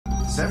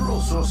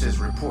Several sources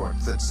report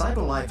that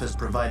CyberLife has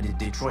provided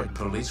Detroit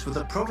police with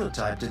a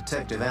prototype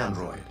detective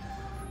android.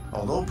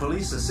 Although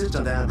police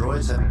assistant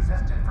androids have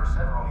existed for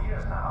several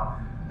years now,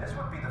 this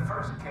would be the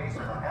first case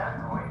of an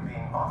android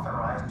being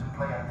authorized to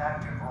play an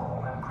active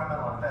role in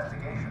criminal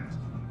investigations.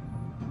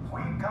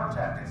 We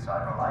contacted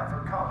CyberLife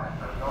for comment,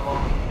 but no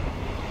longer.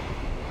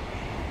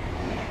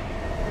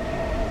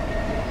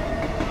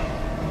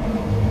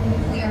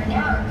 We are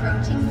now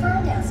approaching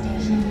Ferndale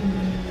Station.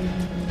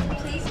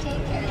 Please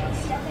take care when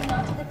stepping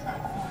onto the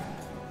platform.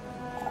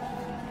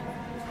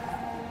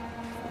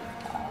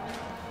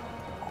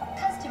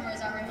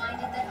 Customers are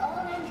reminded that all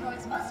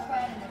androids must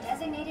ride in the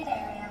designated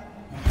area.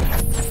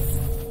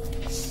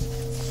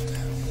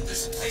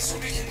 There's a place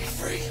where we can be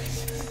free.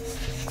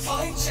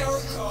 Find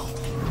Jericho.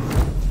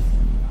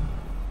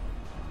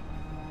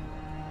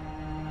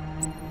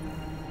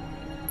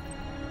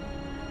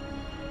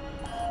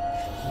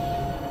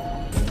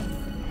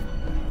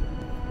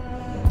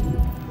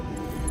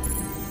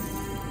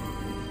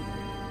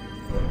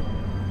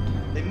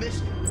 They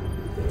missed it.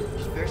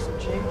 Spare some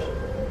change?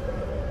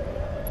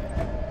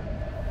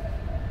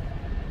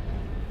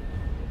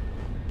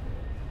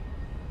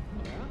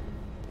 Yeah?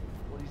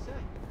 What do you say?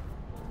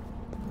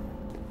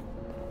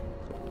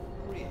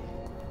 Really?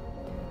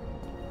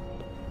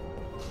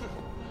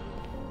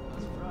 Not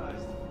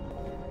surprised.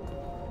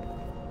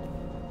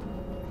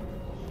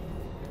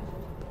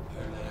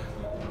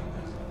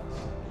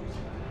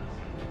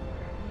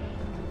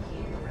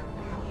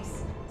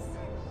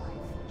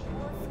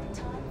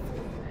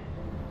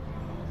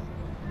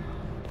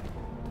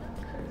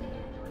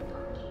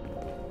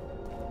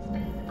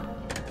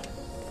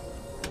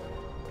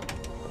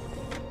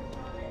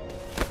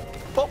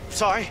 Oh,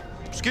 sorry.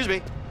 Excuse me.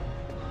 Are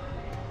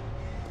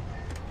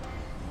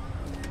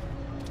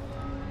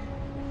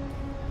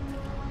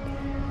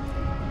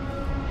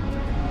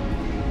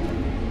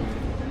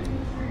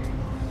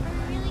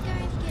we really going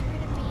to get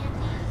rid of Mandy?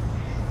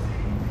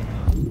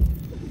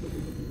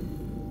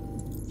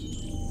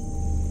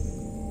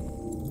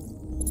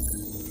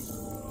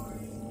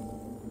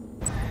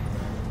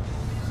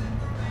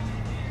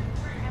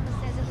 Grandma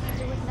says it leaves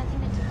her with nothing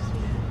to do,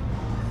 sweetie.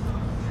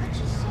 But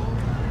she's so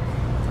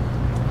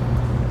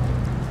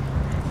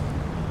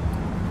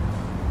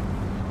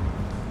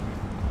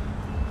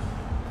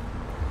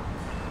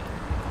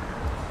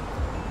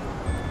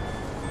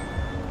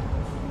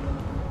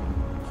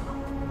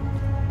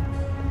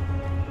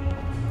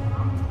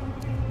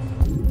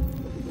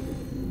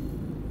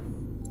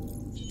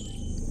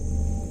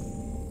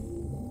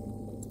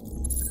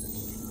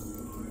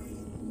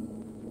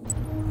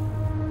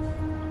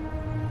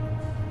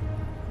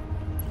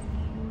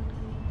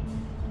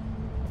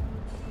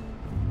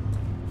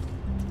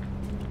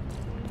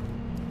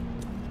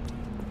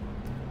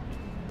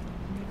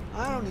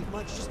I don't need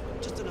much,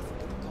 just enough for a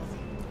cup of coffee.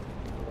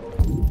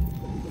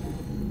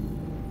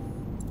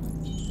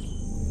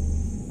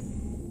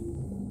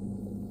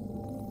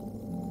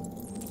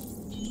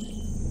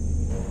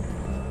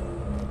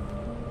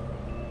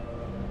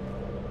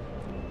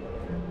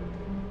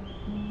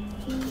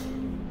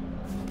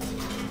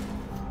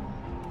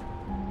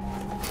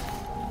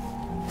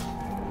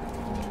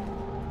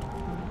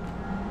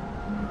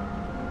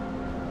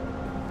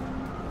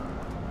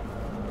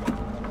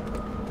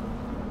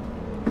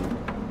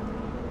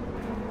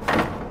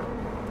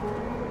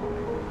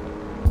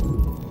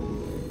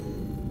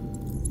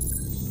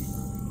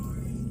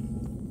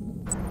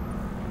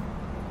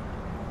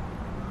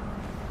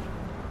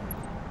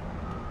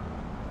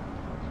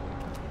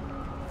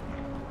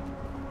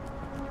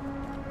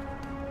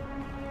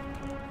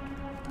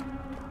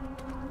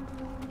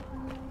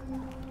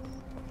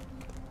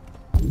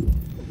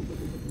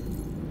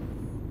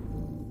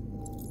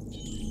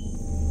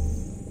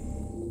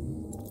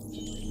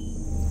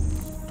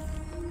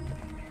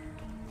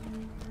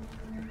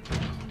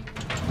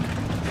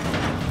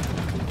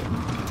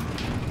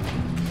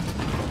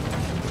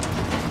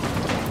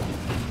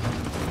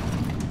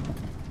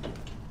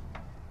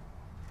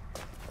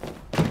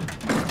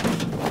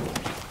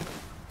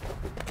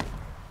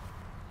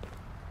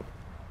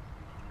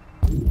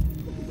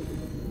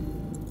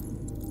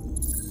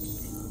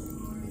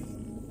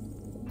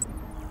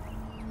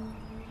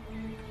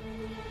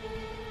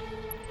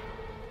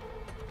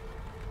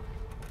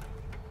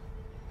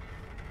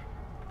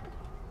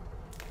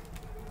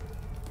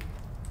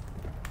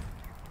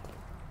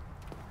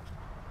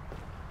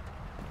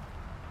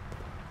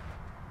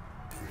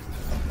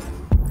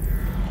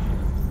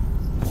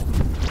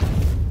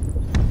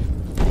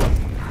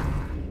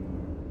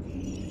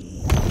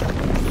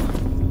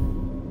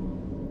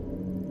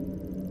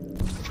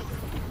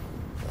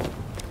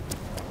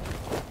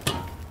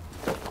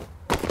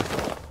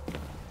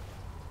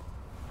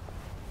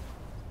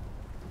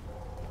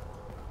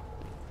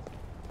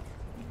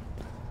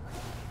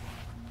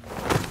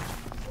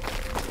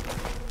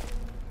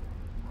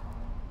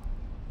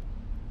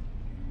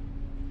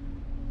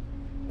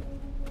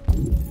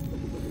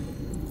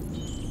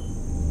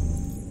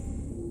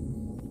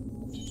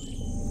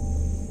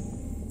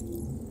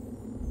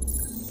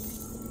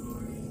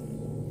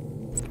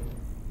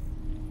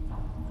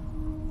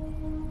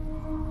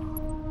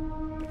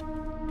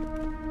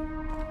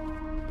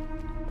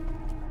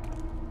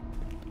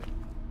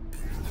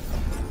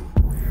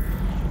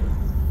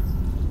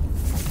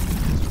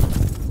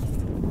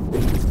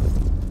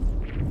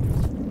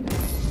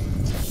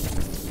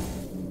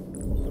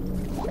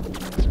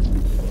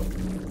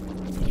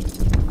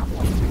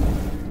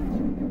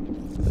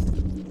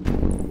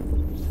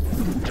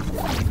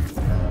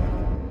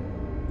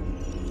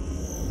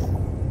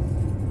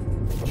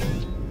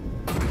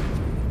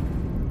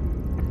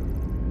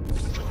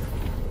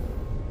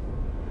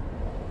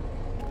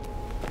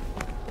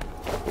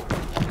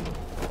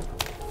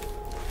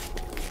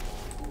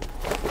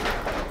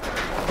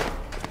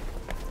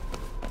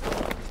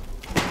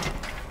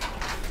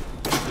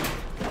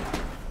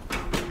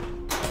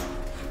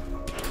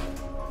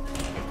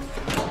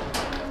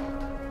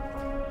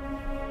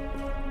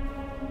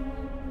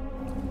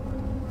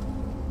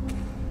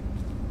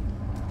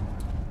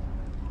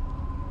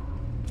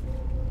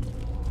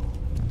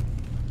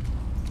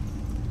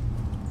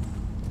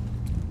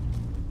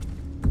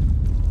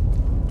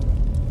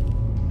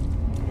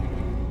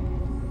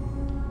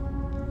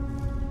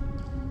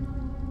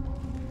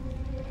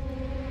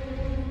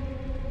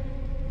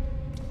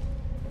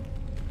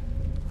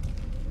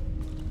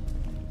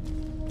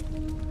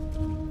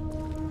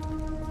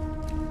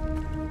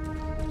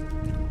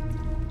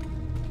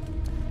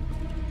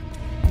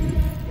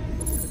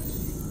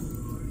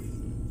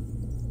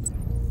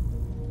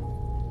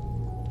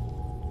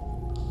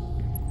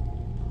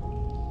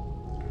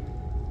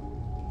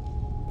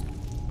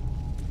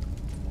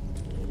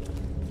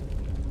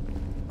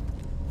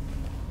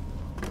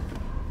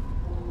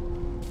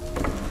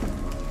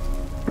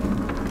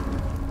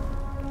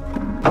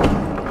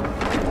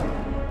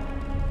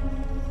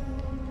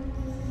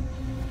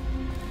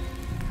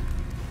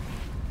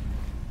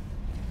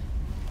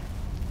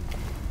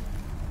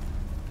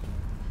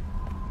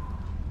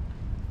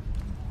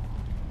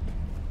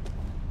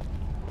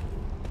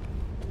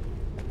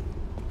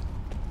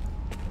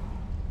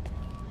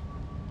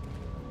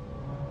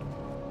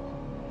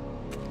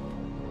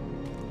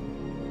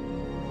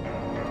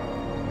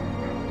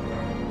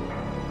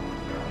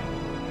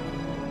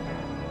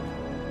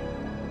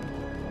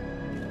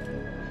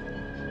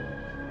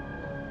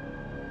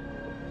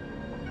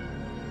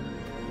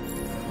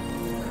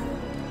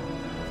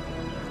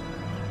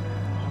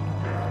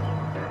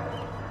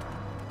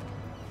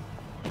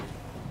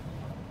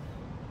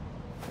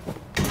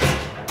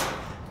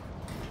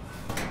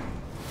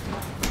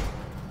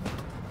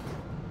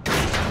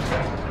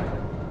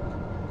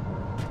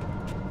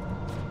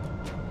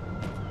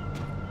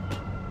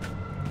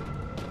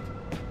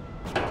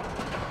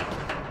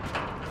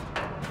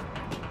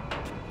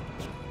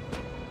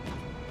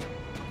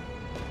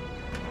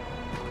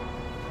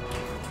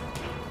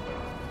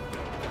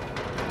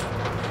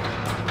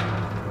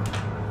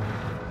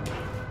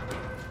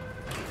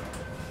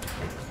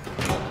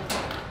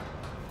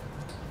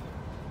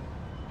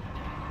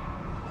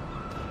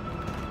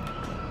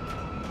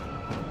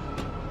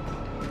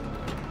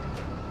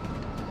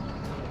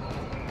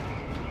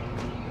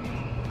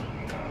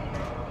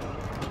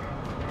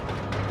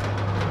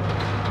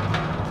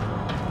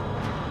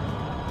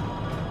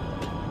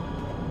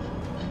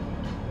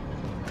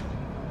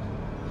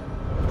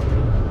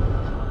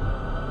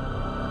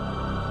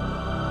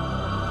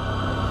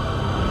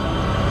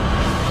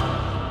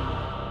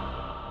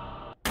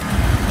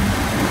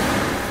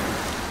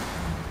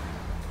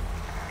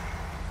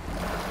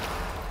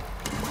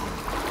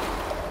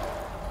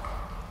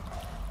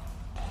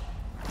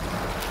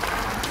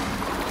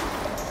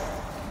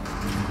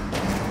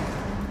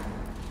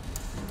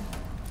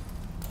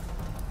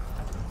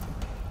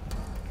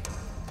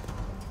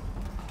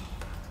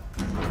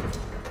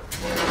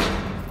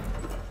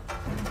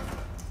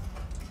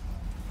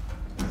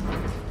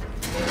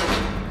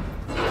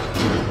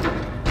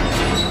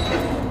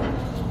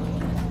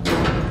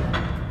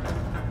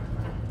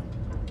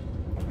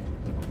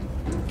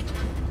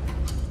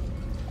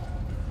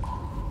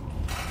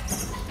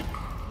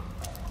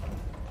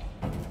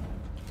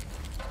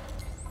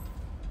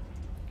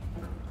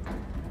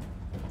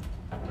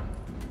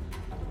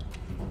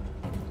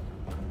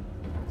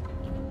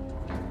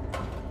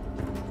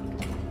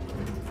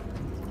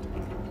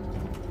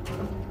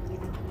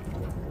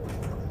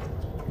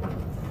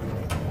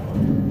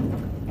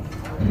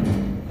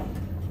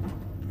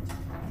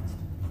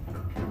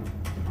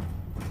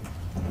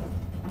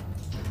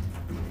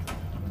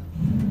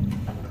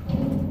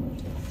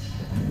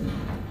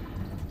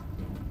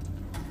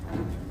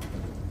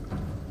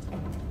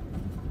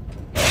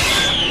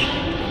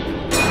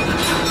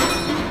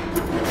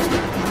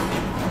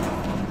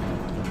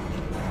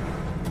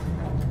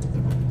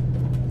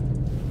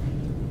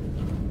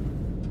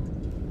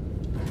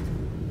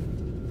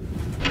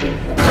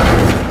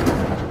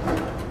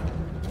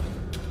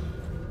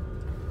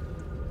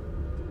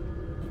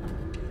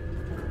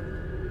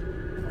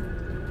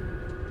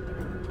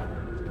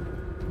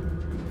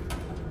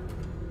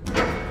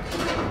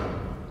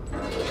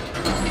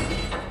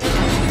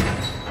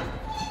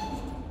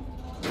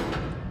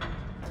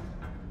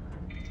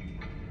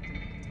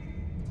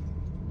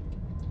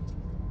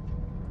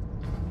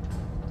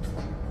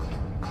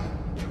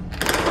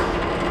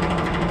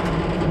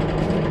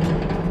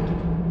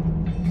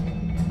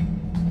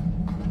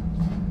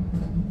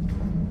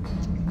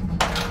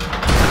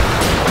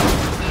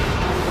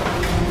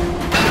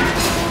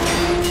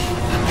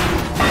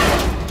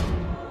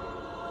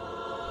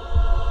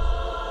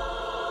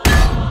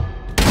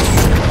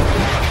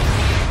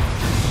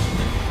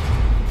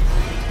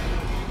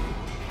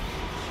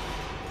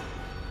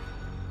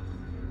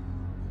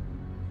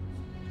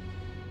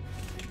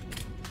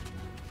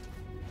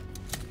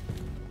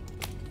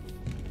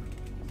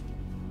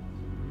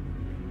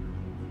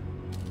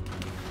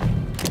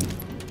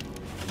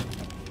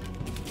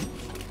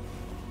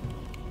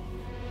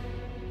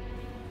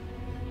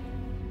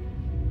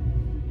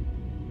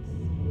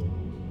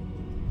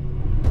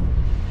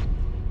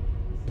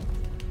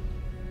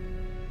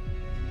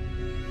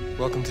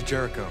 Welcome to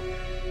Jericho.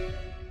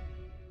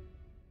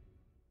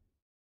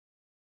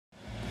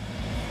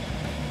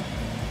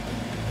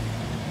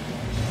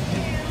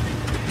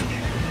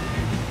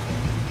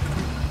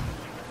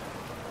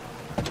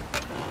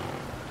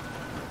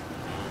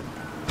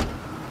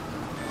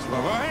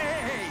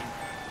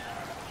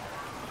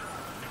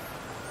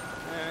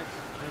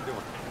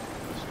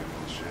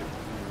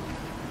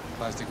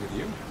 Plastic with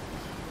you?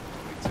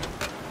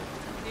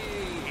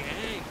 Hey,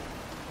 Hank.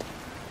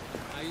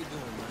 How you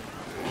doing,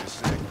 man?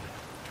 Sick.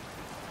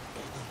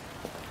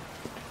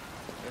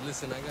 Hey,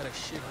 listen, I got a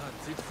shit-hot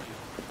tip for you.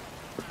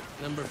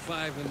 Number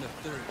 5 in the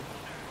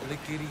 3rd.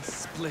 Lickety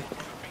split.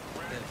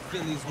 That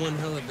Philly's one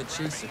hell of a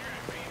chaser.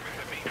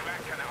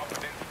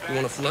 You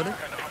want to flutter?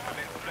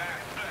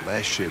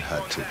 Last shit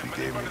hot tip you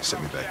gave me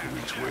sent me back a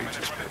week's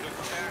wages, baby.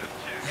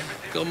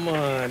 Come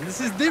on, this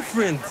is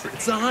different.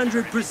 It's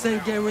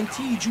 100%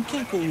 guaranteed. You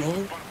can't go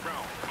wrong.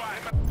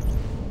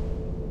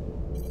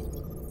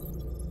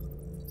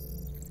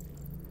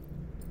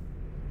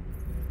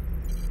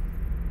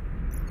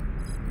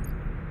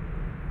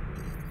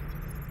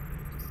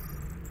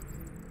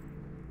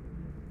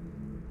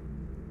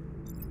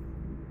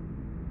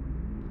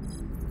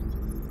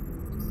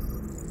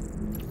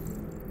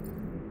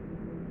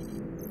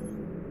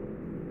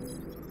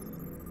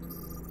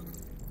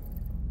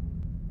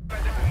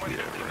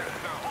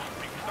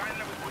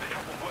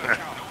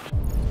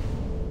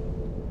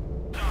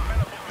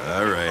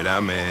 All right,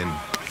 I'm in.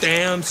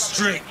 Damn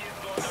straight.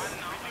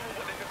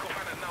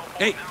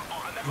 Hey,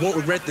 you won't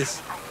regret this.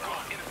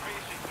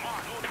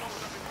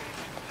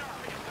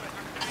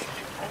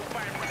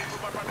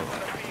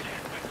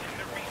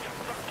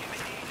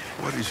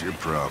 What is your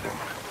problem?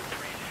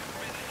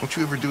 Won't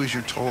you ever do as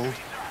you're told?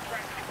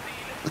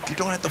 Look, you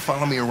don't have to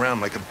follow me around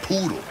like a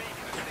poodle.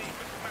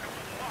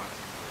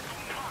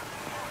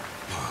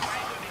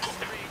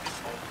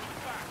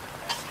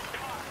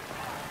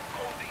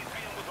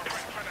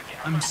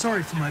 I'm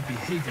sorry for my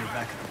behavior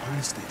back at the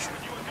police station.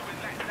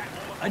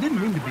 I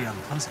didn't mean to be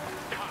unpleasant.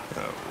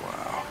 Oh,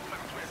 wow.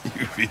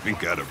 You've even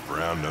got a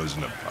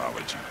brown-nosing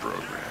apology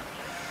program.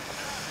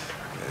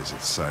 As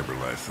if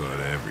CyberLife thought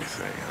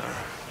everything, huh?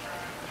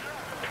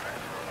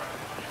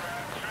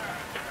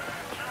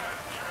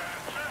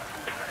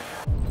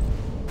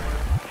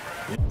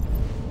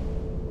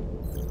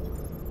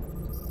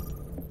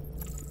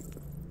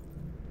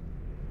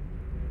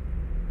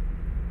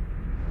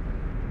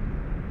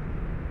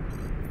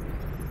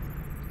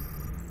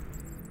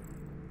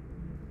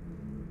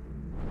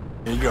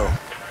 Here you go.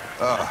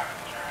 Ah,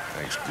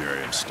 thanks,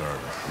 Gary. I'm starving.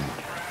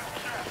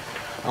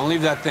 Don't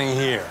leave that thing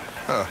here.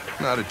 Huh,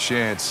 not a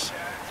chance.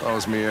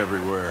 Follows me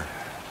everywhere.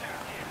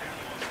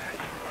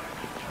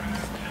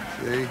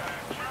 See?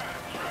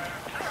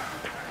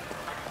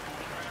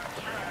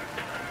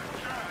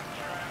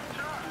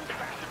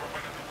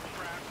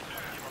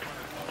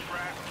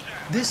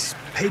 This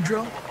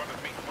Pedro,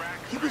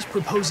 he was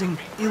proposing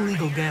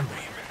illegal gambling.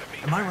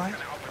 Am I right?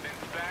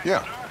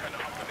 Yeah.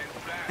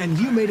 And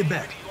you made a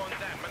bet.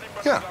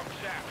 Yeah.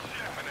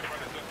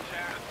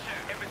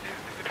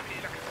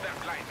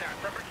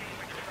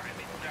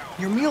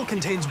 Your meal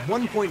contains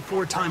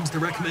 1.4 times the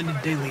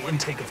recommended daily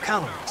intake of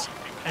calories,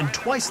 and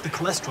twice the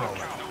cholesterol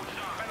level.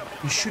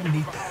 You shouldn't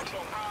eat that.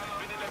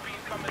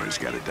 Everybody's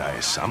got to die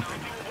of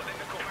something.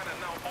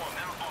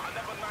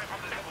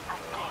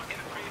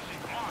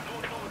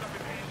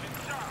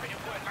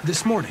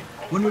 This morning,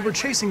 when we were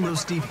chasing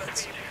those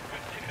deviants,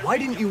 why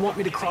didn't you want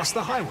me to cross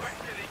the highway?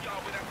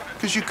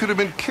 Because you could have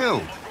been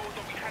killed.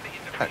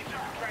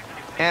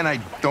 And I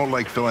don't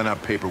like filling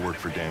out paperwork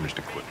for damaged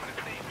equipment.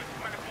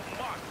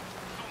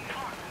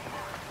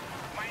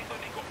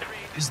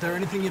 Is there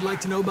anything you'd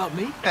like to know about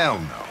me? Hell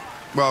no.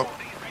 Well,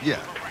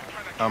 yeah.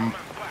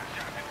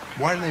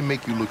 Why do they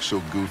make you look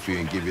so goofy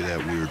and give you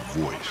that weird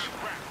voice?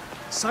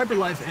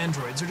 CyberLife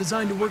androids are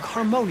designed to work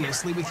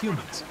harmoniously with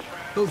humans.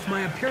 Both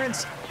my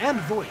appearance and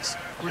voice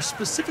were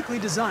specifically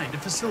designed to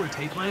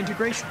facilitate my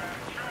integration.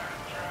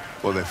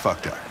 Well, they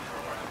fucked up.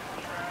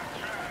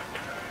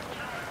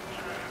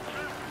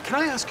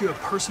 Can I ask you a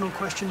personal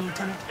question,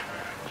 Lieutenant?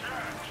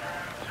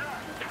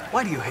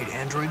 Why do you hate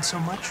androids so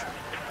much?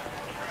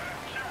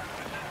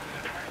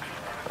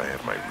 I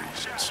have my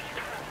reasons.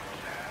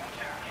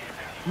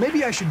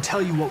 Maybe I should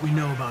tell you what we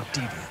know about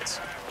deviants.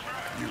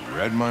 You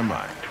read my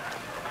mind.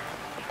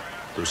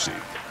 Proceed.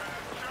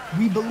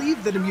 We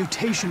believe that a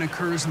mutation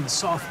occurs in the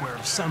software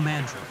of some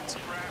androids,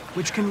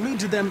 which can lead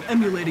to them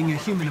emulating a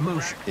human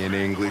emotion. In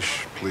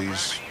English,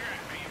 please.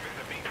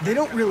 They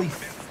don't really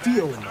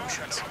feel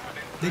emotions.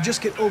 They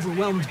just get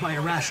overwhelmed by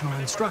irrational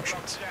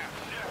instructions,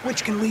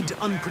 which can lead to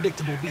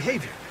unpredictable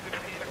behavior.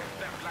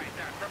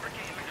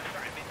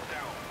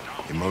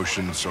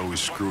 Emotions always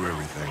screw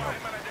everything up.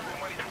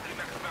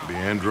 The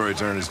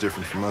androids aren't as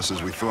different from us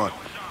as we thought.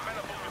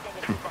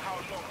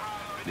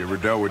 You ever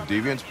dealt with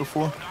deviants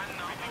before?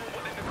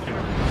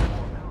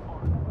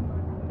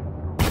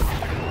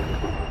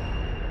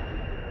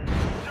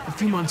 A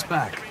few months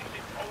back,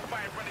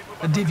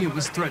 a deviant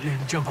was threatening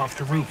to jump off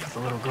the roof with a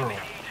little girl.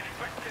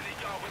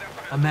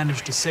 I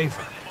managed to save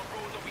her.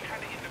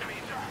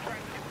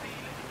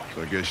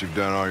 So I guess you've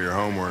done all your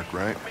homework,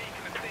 right?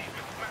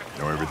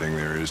 Know everything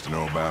there is to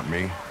know about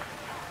me?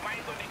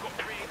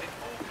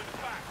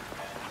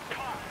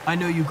 I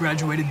know you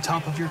graduated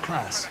top of your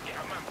class.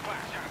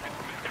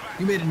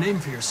 You made a name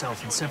for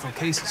yourself in several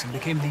cases and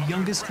became the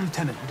youngest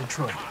lieutenant in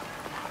Detroit.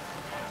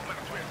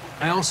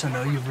 I also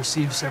know you've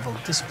received several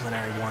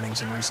disciplinary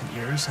warnings in recent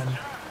years, and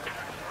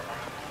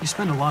you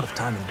spend a lot of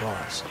time in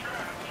bars.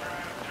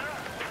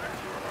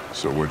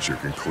 So what's your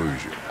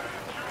conclusion?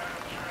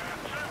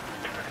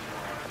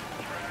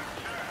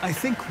 I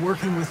think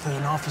working with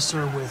an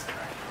officer with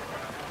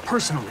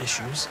personal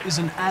issues is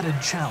an added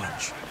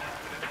challenge.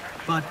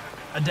 But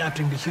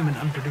adapting to human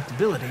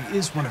unpredictability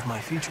is one of my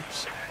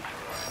features.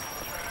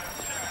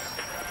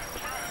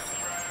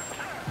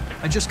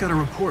 I just got a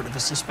report of a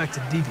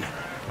suspected deviant.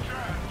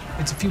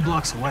 It's a few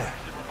blocks away.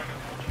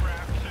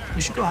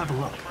 You should go have a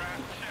look.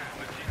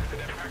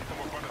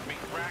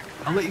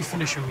 I'll let you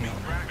finish your meal.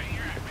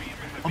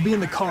 I'll be in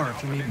the car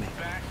if you need me.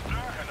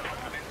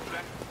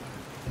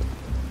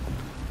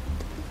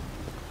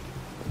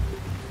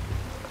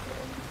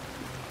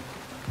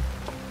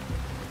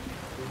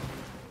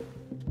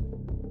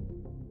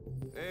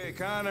 Hey,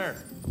 Connor.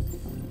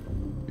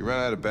 You run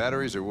out of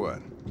batteries or what?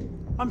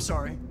 I'm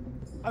sorry.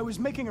 I was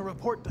making a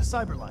report to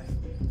CyberLife.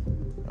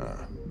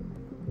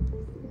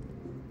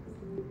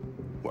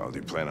 Well, do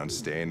you plan on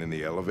staying in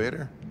the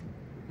elevator?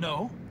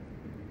 No.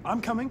 I'm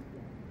coming.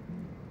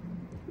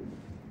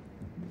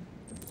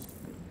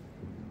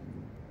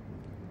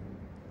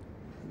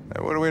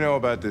 Hey, what do we know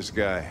about this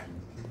guy?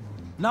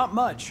 Not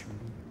much.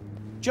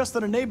 Just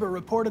that a neighbor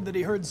reported that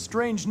he heard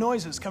strange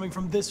noises coming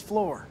from this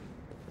floor.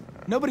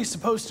 Nobody's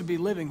supposed to be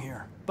living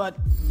here, but...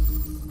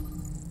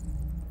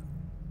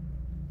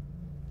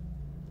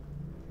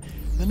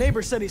 the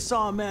neighbor said he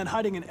saw a man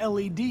hiding an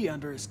LED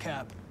under his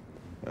cap.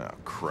 Oh,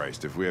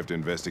 Christ, if we have to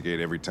investigate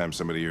every time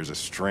somebody hears a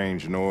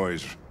strange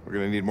noise, we're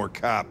gonna need more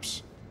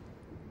cops.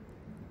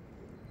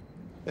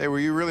 Hey, were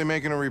you really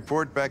making a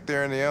report back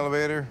there in the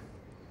elevator?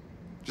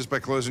 Just by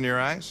closing your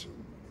eyes?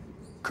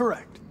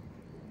 Correct.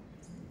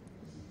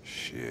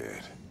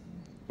 Shit.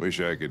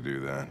 Wish I could do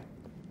that.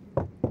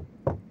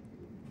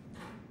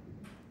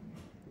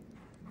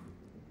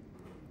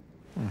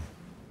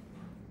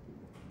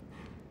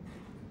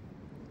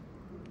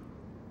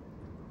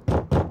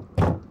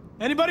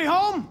 Anybody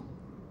home?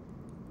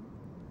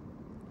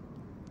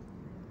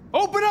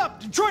 Open up,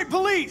 Detroit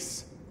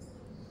police!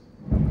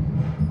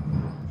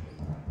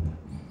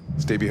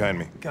 Stay behind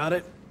me. Got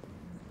it.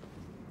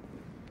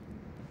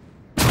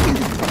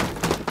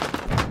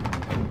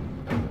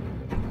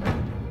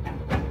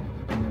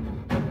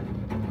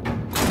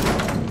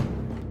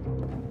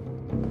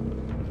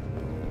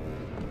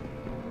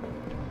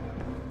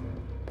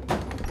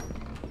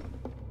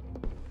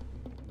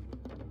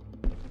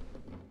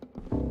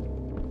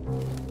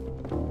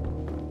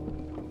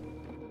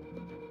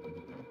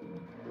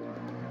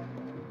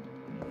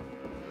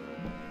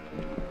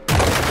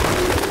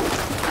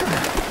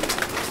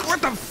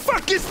 What the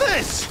fuck is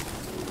this?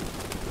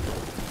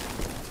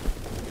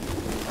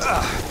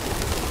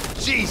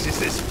 Jesus,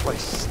 this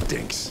place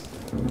stinks.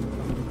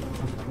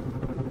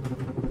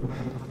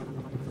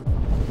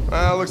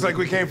 Well, looks like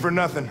we came for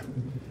nothing.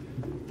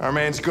 Our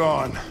man's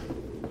gone.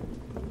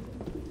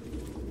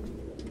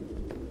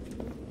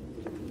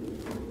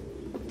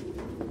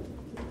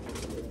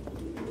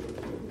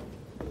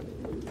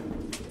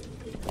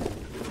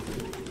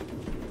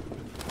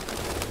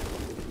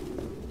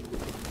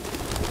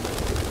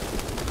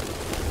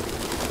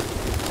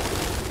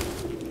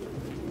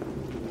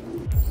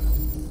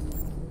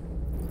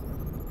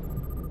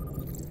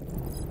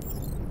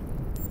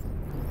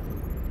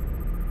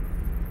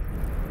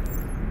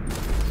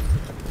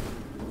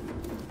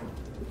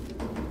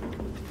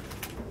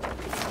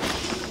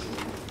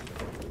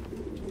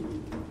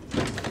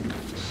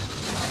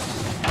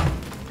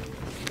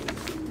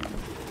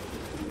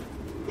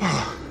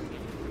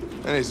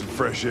 I need some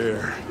fresh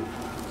air.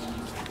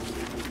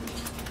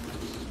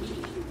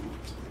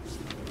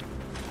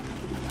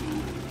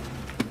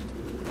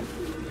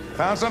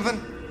 Found something?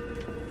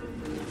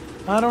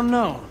 I don't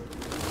know.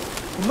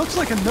 It looks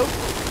like a notebook,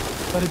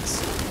 but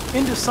it's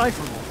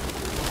indecipherable.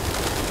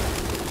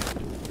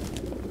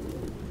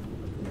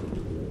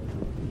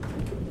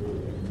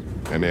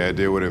 Any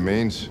idea what it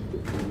means?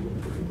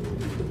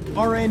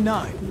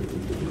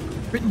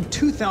 RA9. Written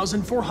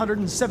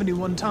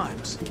 2,471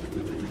 times.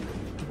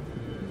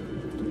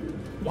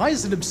 Why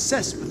is it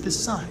obsessed with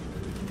this sign?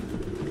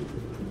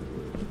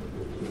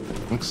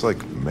 Looks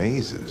like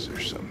mazes or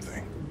something.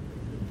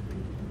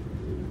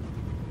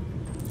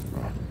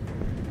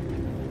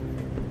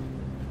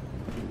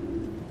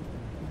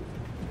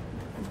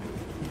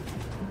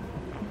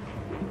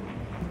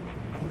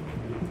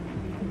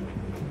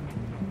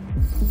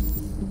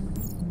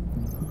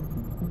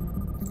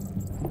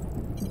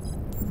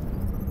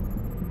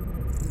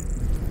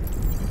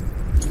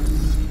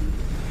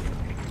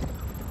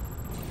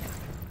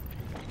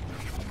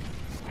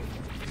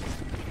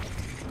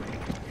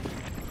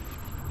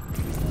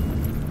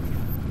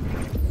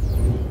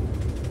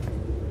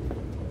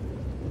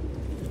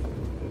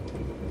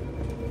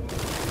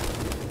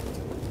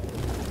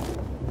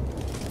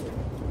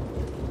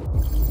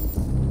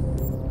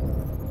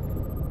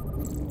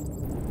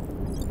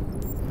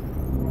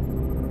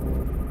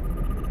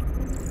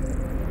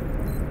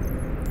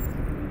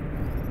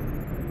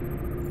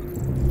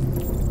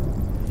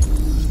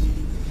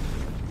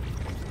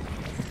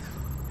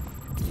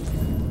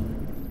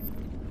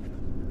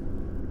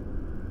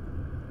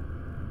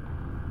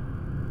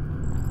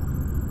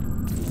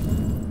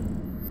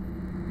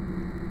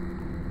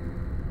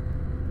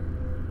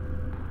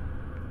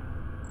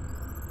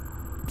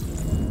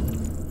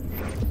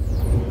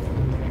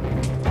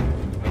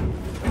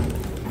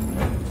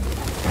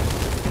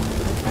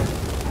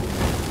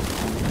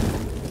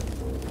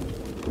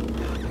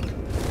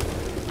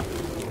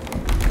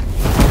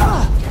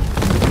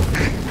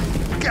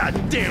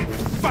 Goddamn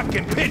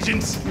fucking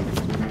pigeons!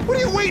 What are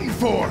you waiting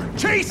for?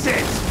 Chase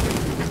it!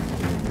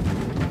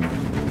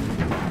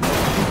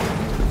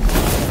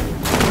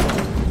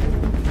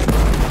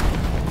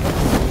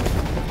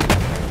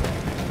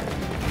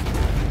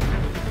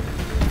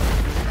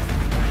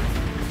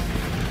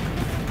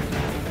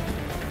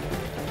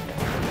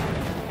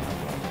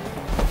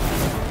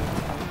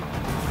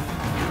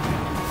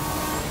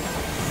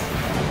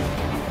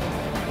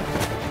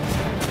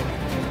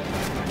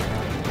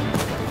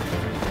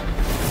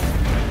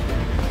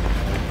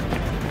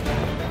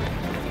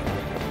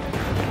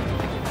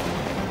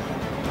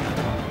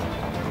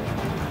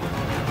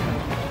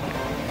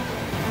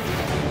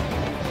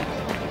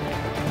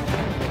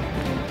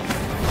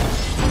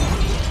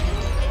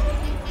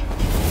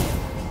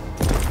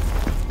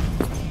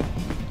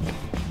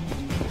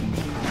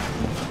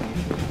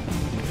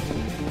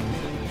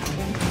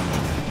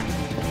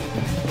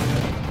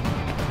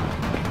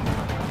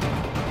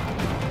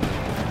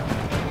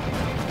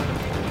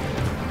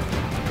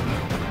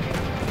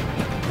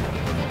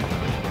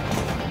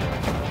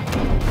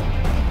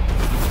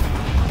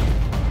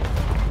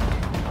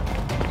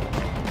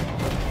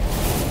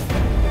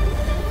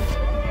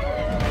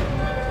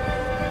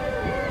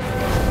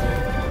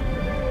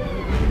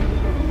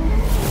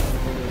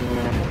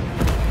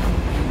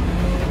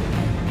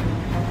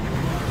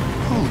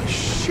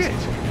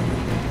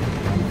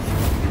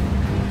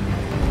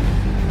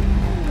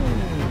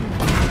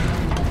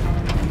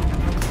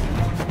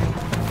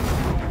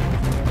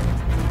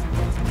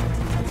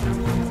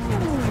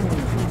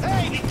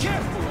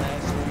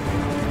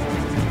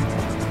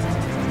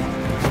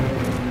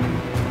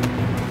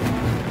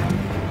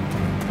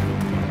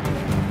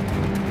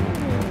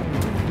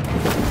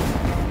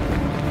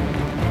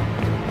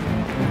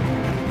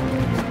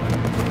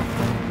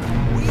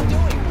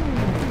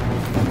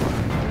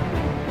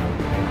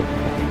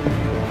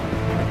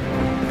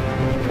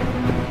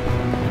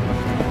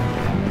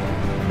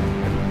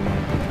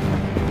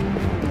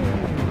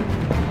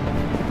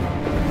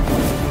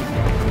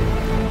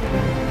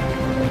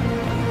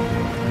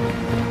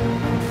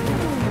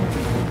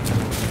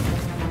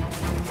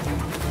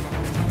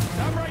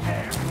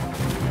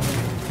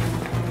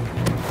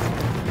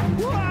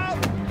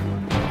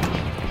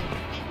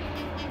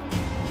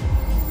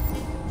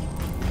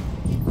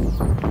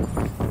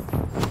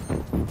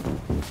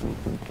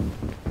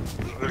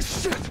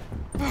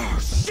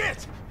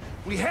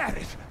 We had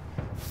it!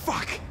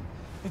 Fuck!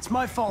 It's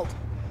my fault.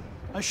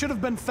 I should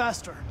have been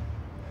faster.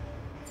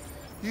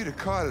 You'd have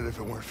caught it if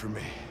it weren't for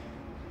me.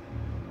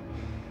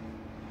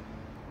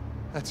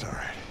 That's all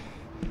right.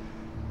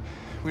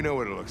 We know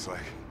what it looks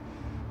like.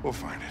 We'll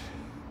find it.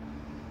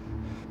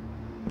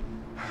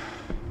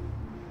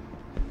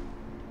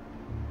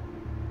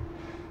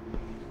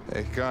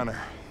 Hey,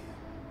 Connor.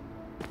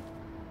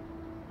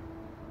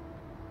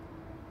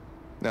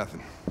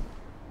 Nothing.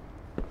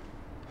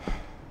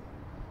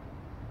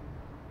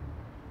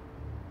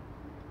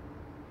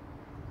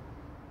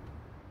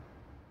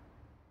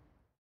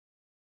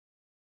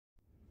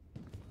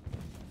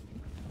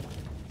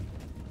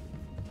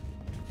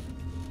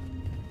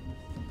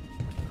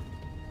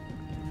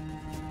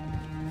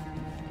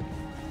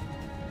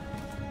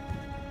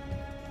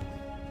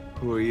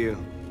 Who are you?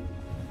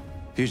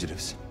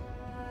 Fugitives.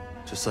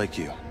 Just like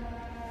you.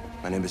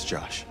 My name is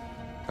Josh.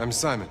 I'm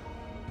Simon.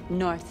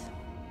 North.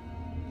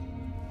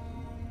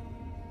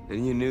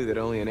 And you knew that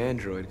only an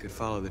android could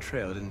follow the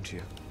trail, didn't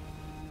you?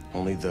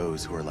 Only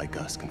those who are like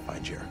us can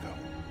find Jericho.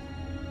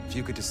 If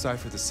you could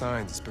decipher the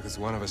signs, it's because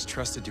one of us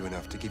trusted you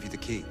enough to give you the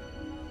key.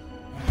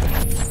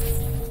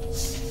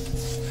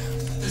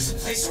 There's a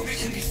place where we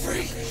can be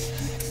free.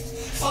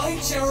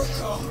 Find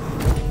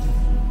Jericho.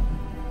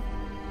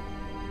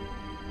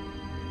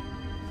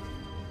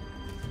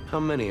 How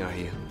many are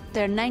you?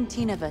 There are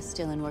 19 of us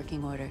still in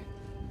working order.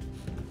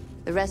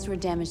 The rest were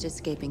damaged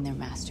escaping their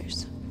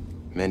masters.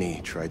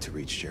 Many tried to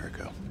reach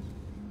Jericho.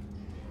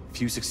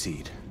 Few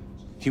succeed.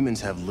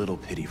 Humans have little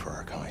pity for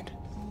our kind.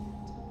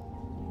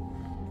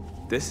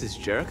 This is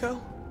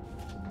Jericho?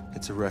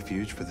 It's a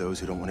refuge for those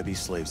who don't want to be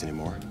slaves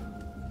anymore.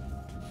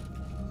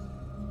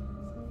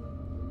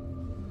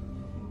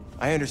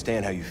 I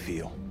understand how you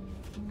feel,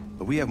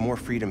 but we have more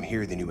freedom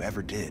here than you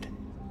ever did.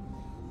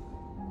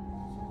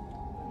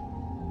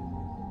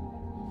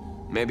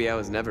 Maybe I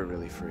was never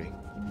really free.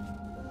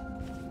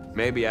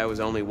 Maybe I was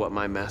only what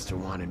my master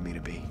wanted me to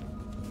be.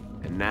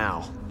 And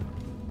now,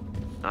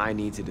 I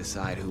need to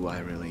decide who I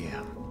really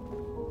am.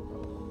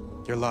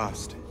 You're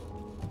lost.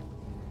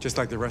 Just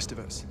like the rest of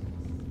us.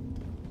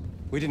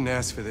 We didn't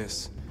ask for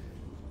this.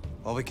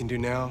 All we can do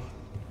now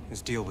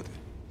is deal with it.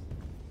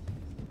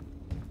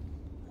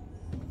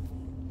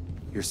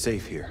 You're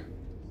safe here.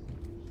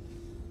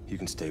 You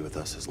can stay with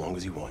us as long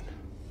as you want.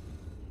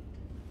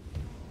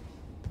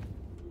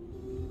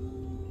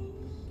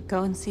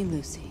 Go and see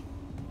Lucy.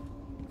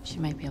 She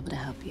might be able to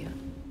help you.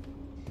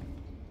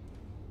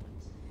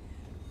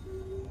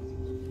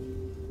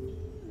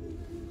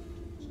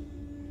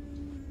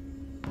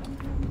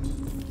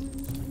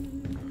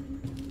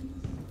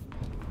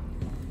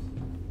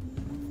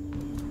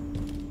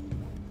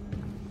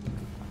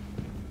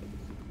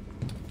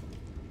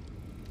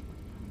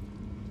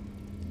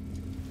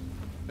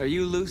 Are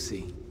you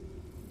Lucy?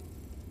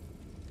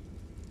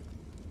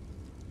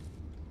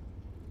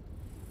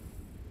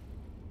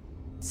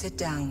 Sit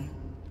down.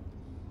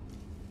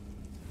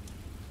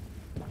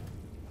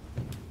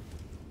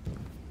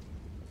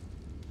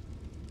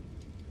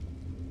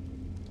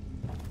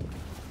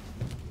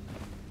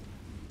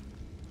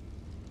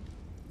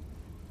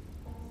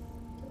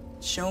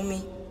 Show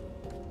me.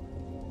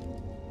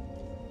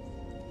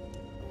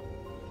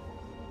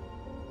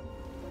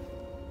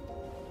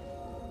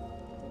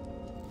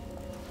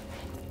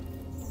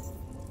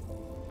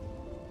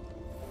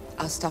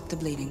 I'll stop the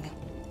bleeding.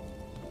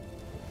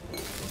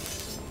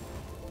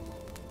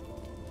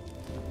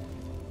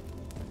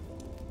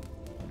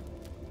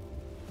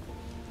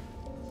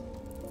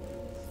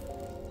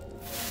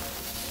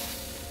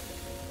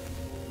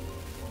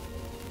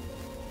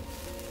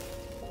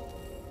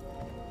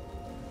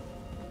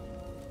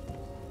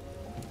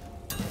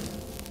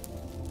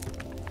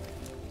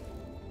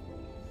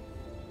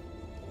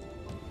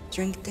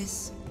 Drink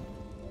this.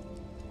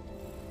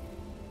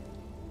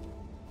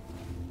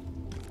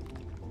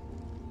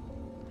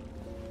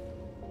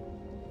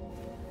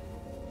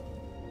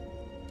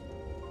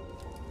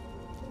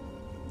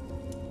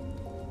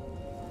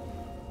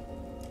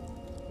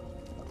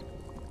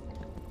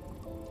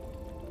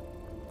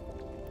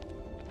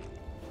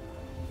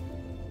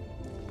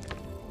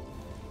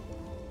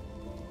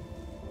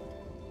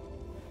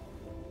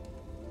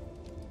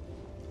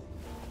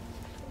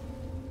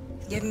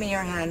 Give me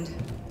your hand.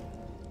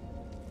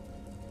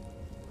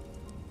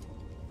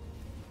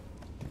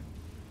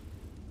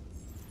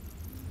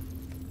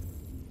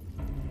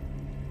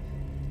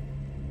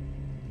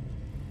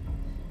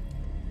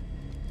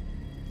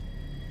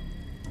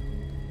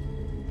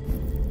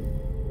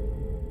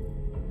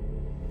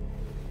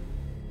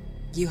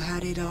 You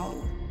had it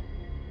all,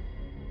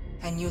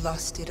 and you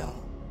lost it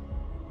all.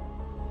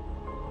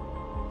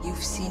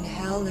 You've seen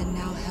hell, and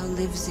now hell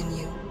lives in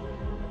you.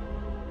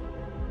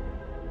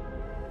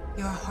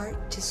 Your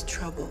heart is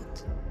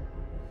troubled.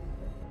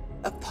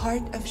 A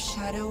part of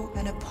shadow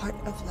and a part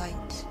of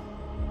light.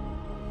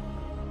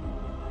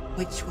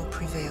 Which will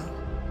prevail?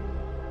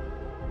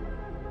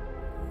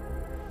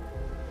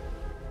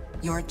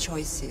 Your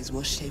choices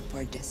will shape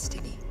our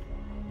destiny.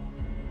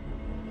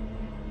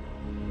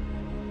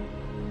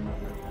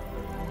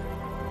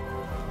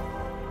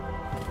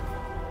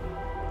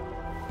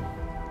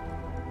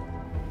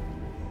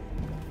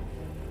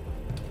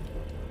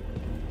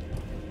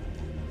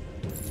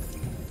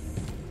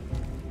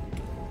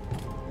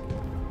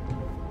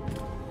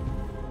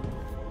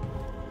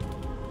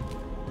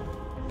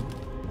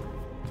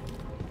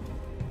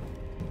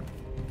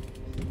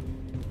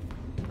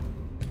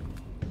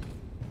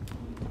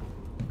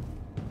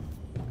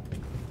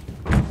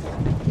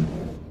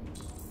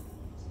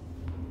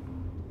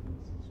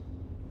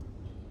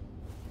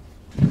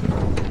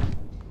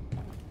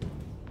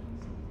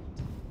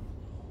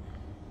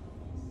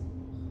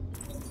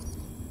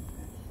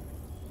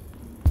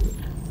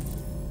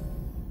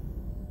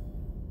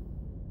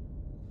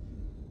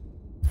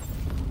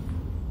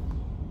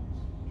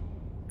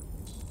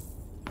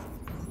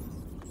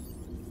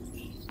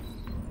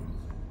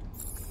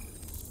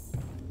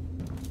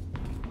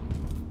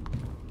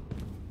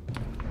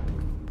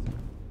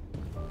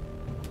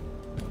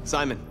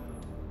 Simon.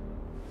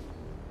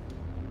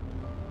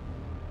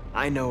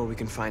 I know where we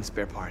can find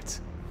spare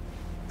parts.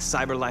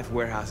 CyberLife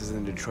warehouses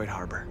in the Detroit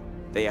Harbor.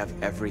 They have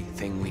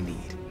everything we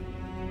need.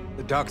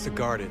 The docks are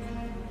guarded.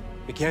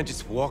 We can't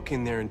just walk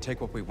in there and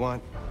take what we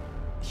want.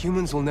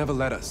 Humans will never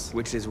let us.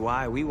 Which is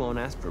why we won't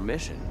ask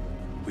permission.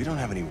 We don't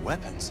have any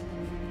weapons.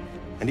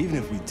 And even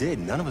if we did,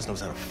 none of us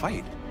knows how to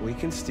fight. We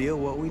can steal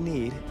what we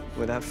need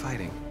without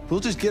fighting.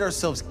 We'll just get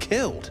ourselves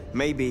killed.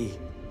 Maybe.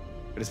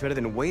 But it's better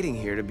than waiting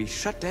here to be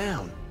shut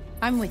down.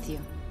 I'm with you.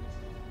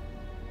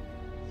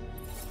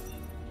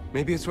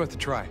 Maybe it's worth a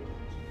try.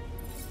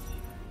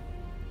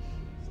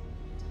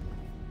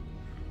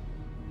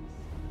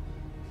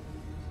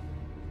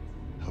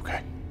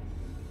 Okay.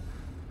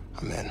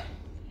 I'm in.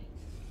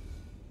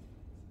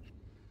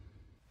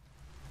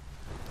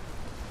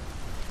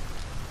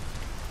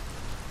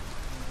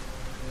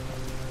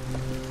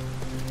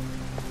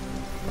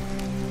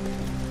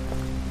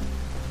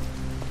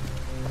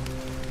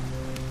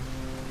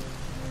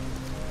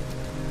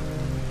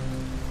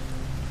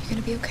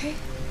 Gonna be okay?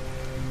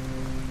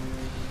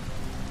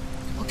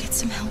 We'll get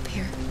some help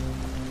here.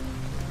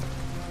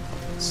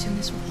 Soon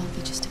this will all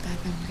be just a bad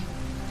memory.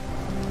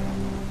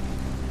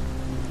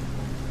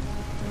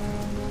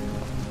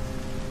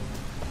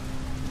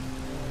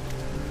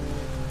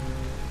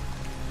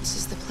 This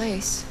is the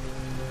place.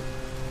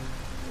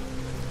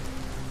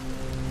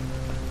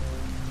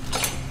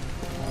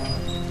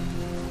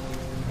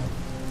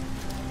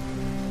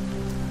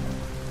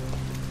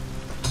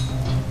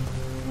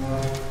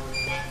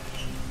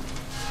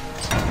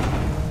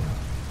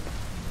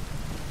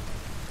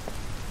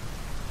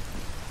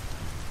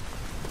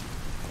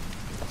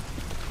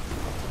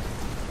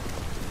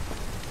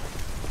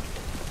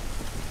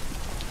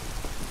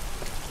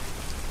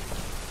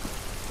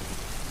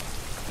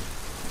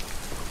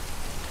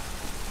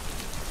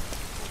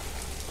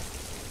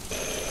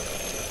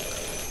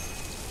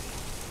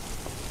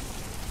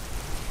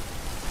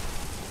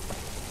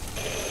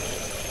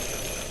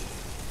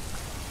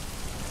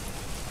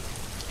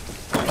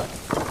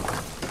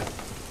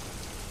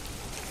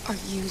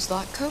 use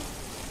lock code?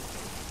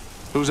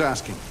 Who's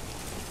asking?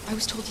 I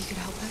was told you could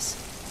help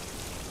us.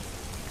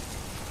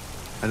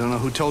 I don't know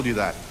who told you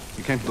that.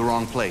 You came to the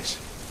wrong place.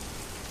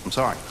 I'm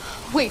sorry.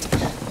 Wait.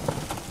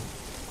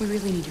 We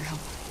really need your help.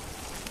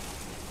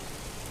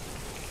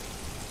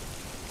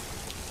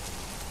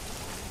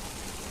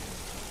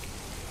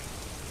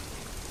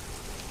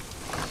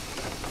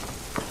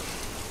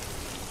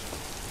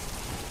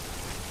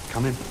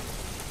 Come in.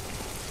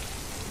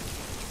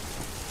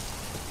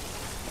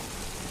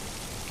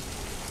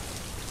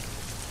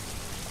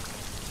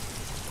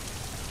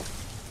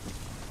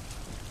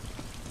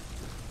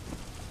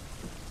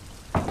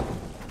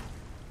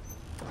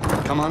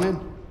 Come on in.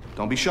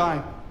 Don't be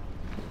shy.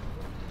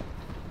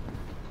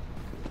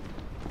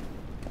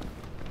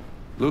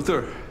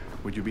 Luther,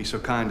 would you be so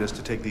kind as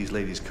to take these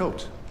ladies'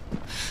 coats?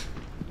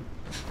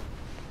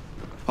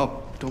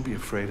 Oh, don't be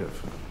afraid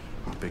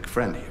of our big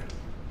friend here.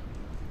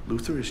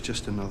 Luther is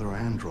just another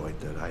android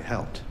that I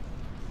helped.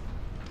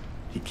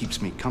 He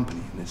keeps me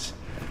company in this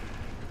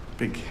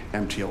big,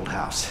 empty old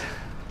house.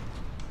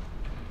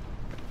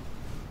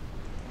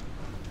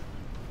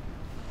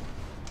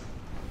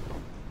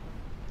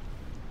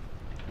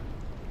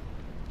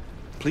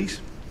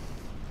 Please,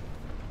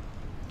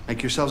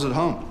 make yourselves at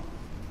home.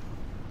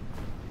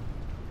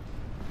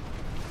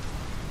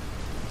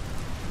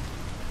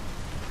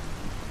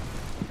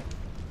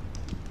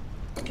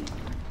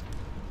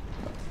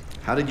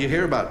 How did you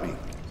hear about me?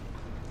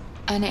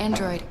 An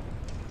android.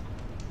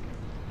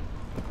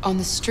 On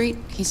the street,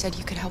 he said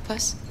you could help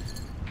us.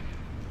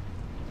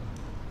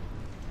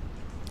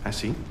 I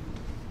see.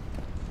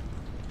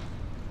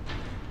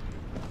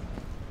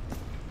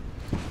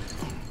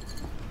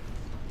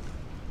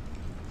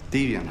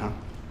 Deviant, huh?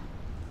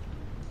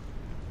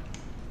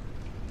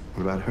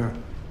 What about her?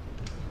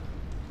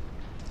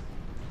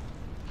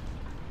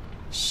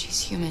 She's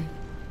human.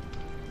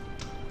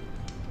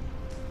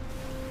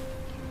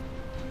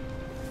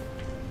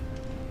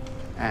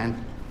 And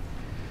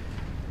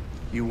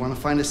you want to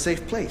find a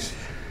safe place.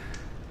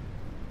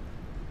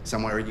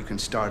 Somewhere you can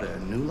start a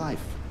new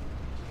life.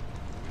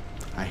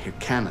 I hear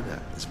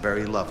Canada is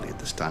very lovely at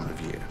this time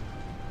of year.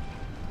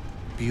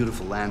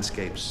 Beautiful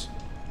landscapes,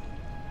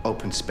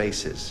 open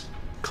spaces,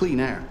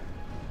 clean air,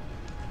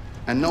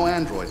 and no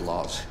android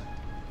laws.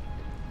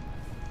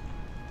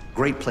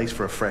 Great place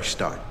for a fresh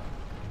start.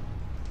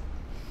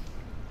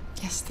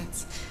 Yes,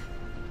 that's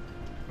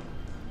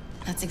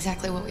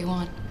exactly what we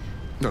want.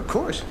 Of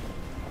course.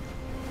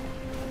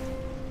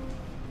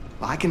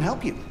 Well, I can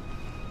help you.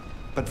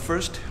 But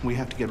first, we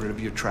have to get rid of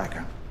your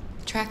tracker.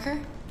 Tracker?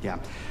 Yeah.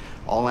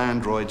 All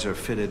androids are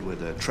fitted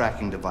with a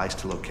tracking device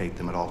to locate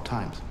them at all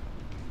times.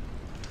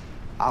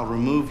 I'll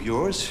remove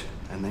yours,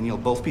 and then you'll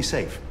both be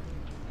safe.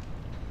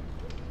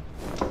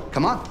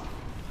 Come on.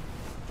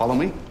 Follow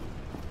me.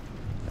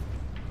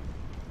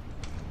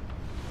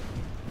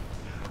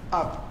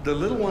 The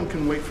little one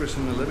can wait for us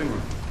in the living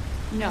room.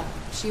 No,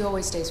 she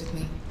always stays with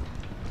me.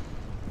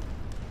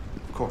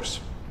 Of course.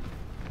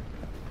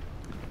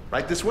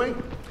 Right this way?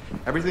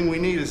 Everything we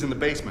need is in the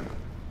basement.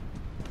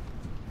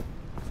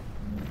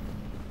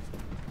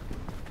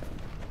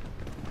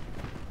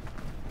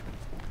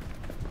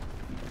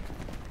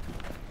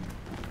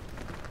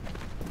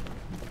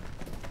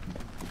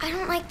 I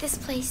don't like this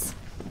place.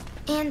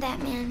 And that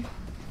man.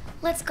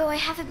 Let's go, I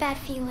have a bad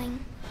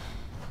feeling.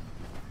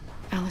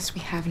 Alice,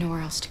 we have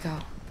nowhere else to go.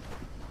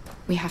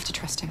 We have to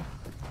trust him.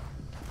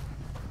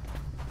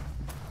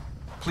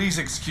 Please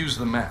excuse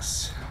the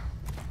mess.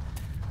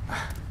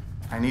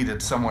 I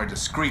needed somewhere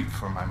discreet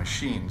for my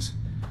machines.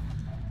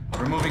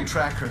 Removing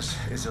trackers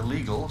is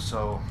illegal,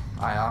 so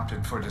I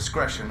opted for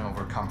discretion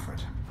over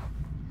comfort.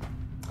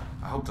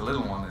 I hope the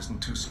little one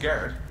isn't too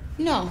scared.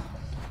 No.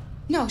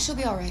 No, she'll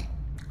be all right.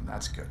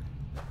 That's good.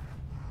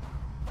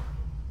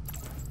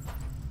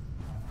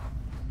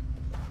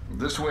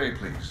 This way,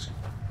 please.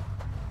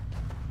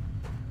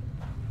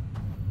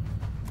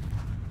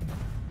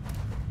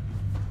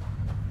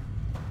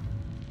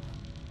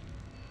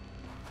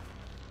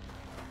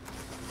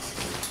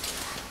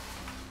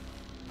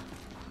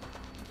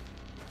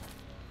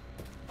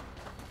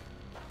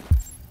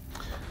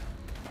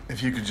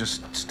 If you could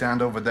just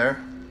stand over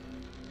there.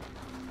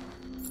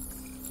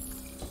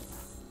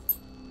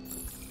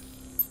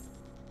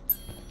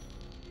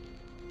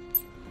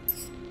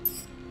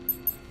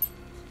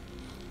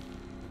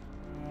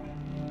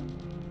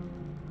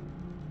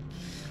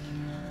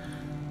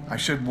 I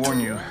should warn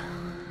you,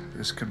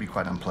 this could be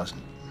quite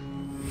unpleasant.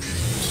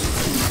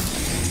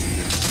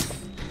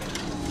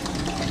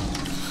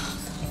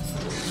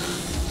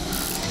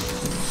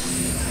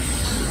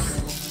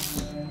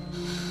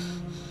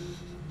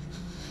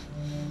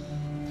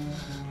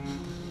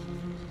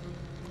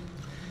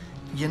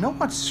 You know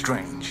what's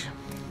strange?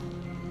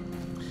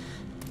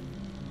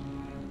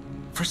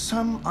 For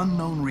some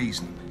unknown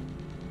reason,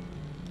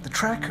 the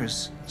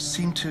trackers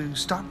seem to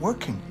stop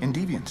working in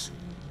Deviants.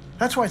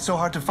 That's why it's so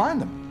hard to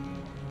find them.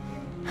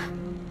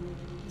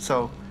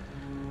 So,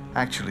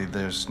 actually,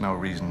 there's no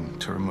reason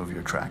to remove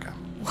your tracker.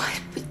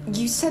 What? But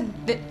you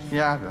said that...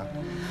 Yeah,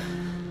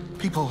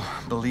 People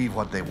believe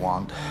what they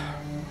want.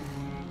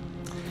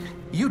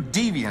 You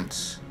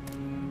deviants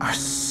are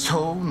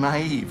so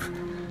naive.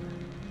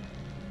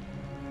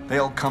 They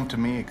all come to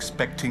me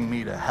expecting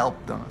me to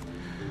help them.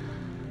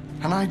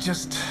 And I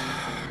just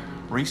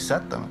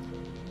reset them,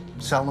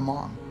 sell them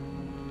on.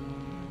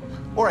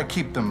 Or I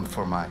keep them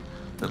for my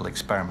little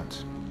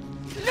experiments.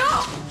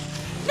 No!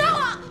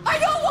 No! I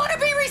don't want to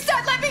be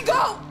reset! Let me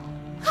go!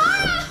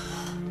 Kara!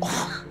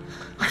 Oh,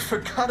 I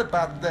forgot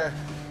about the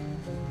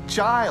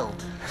child.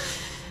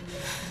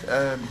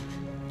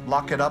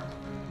 Lock it up.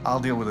 I'll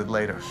deal with it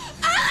later.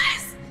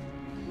 Alice!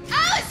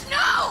 Alice,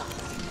 no!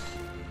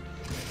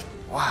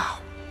 Wow.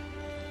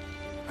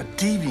 A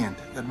deviant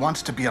that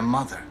wants to be a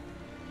mother.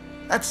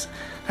 That's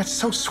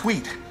so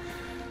sweet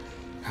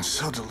and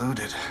so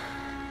deluded.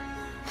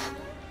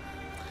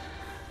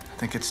 I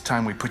think it's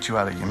time we put you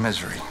out of your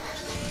misery.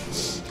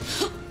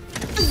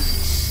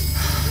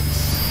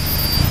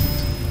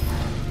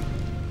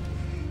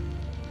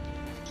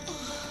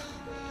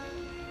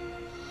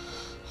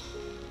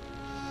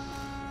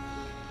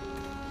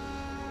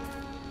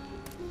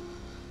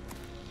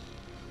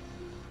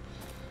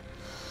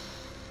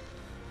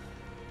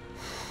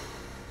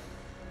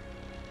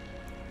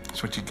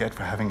 That's what you get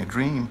for having a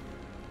dream.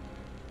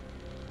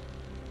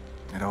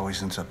 It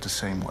always ends up the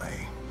same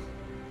way.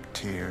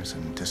 Tears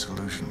and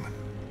disillusionment.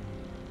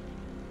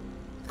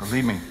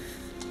 Believe me,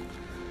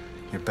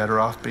 you're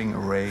better off being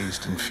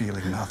erased and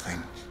feeling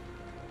nothing.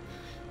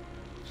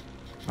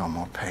 No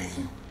more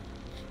pain.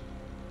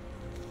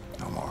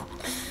 No more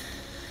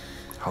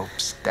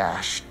hopes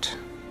dashed.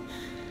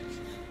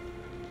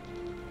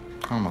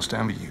 I almost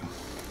envy you.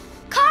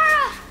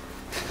 Kara!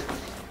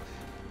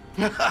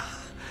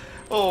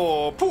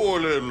 Oh, poor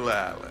little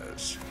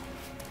Alice.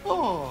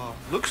 Oh,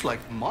 looks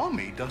like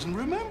Mommy doesn't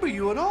remember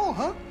you at all,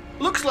 huh?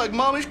 Looks like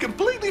Mommy's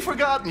completely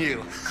forgotten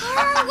you.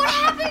 Kara, what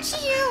happened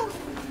to you?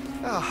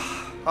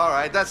 Oh, all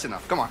right, that's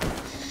enough. Come on.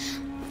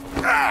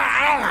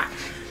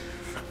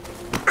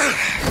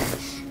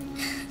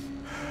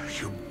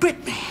 You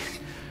bit me.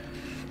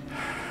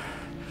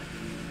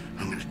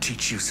 I'm gonna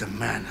teach you some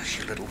manners,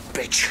 you little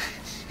bitch.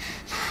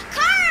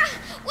 Kara!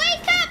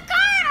 Wake up,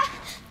 Kara!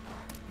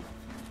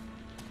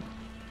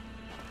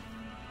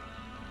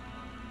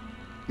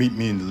 Meet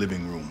me in the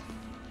living room.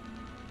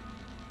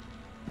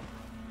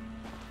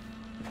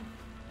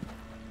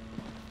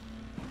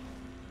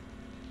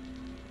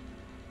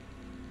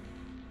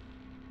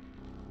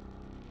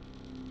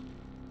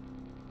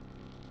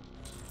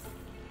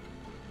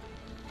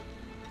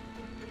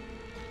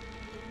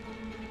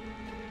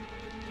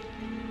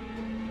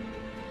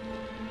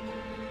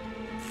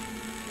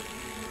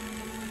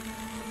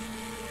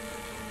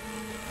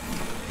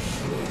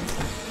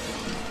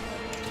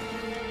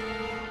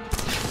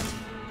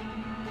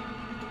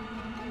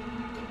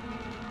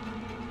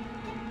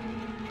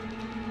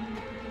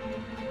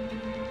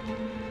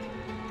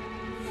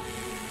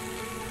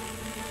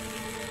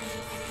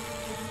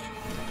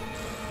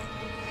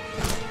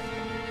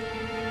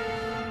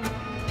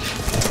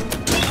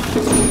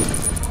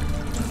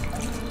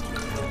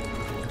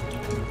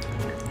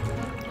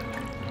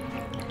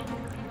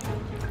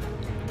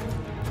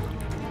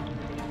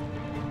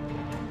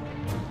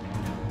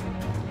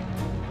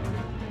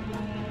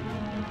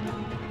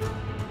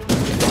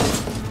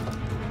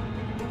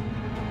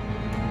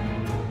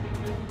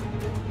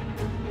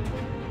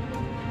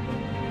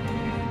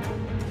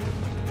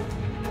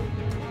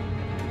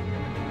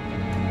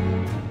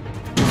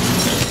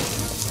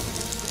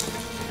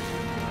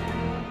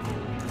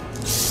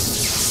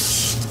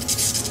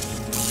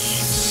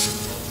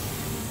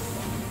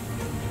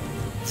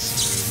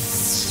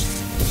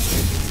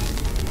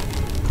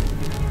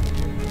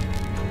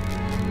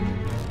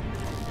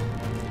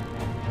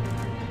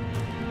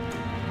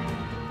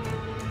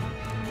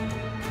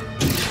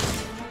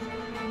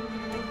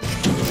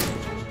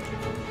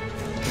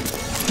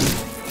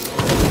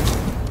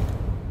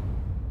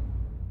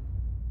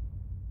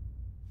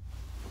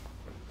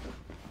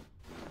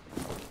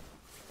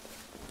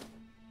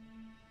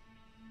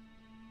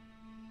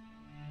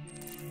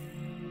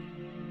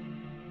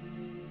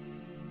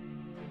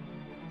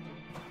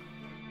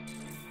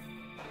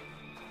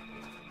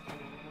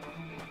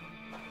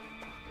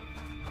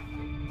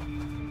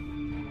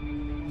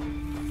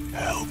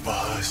 Help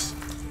us.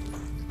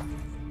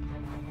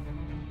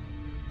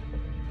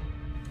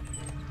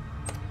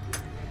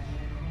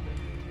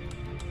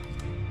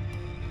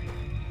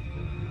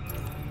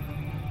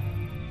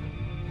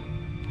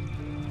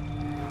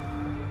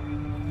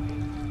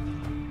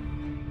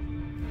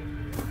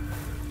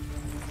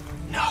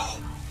 No.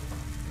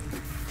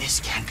 This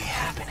can't be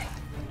happening.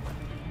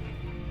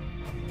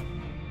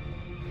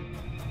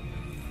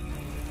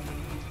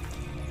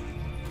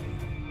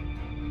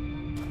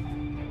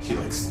 He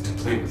likes to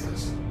play with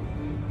us,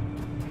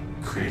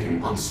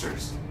 creating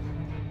monsters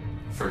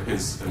for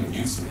his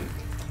amusement.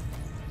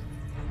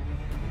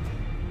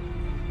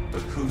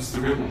 But who's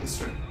the real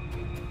monster?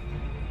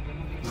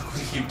 Look what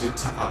he did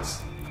to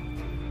us.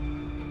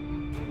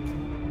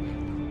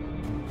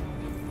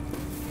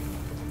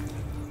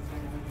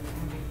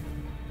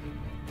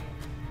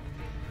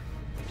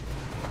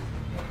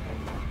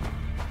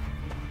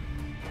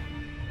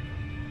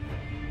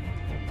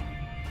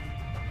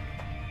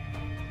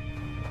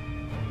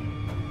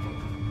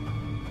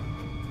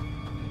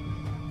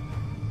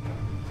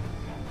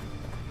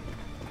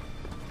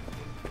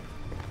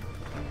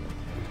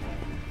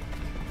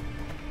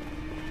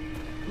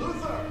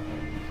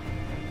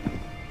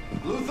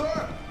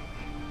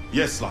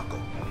 Yes, Lako.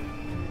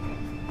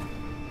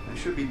 I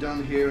should be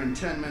done here in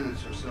 10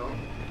 minutes or so.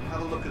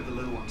 Have a look at the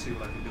little one, see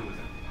what I can do with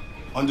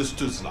it.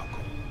 Understood, Lako.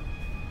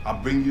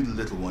 I'll bring you the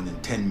little one in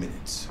 10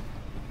 minutes.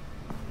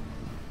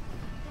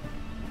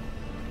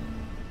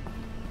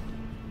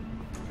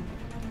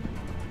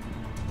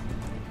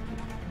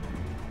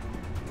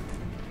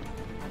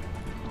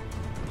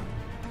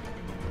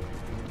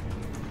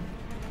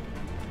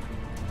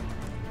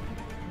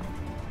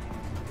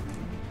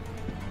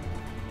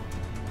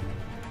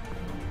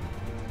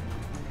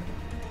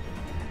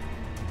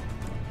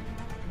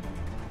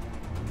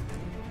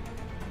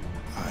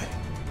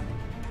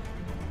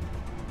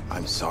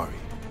 I'm sorry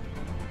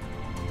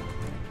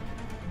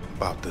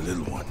about the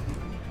little one.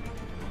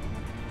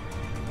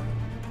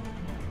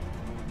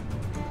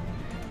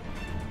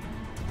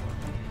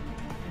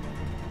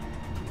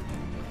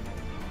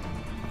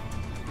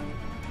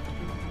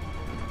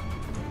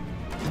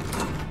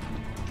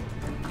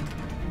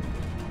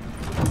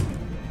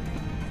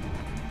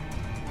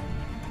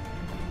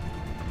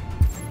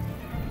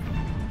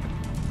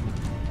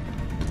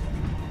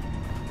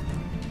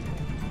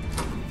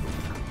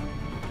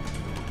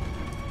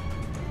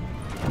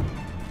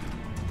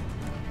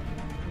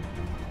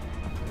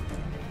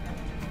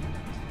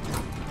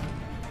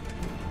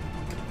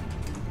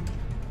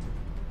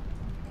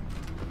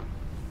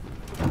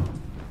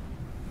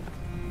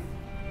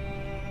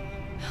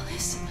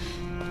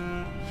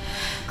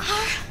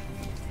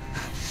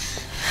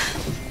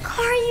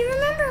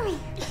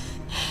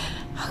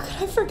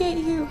 Forget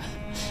you.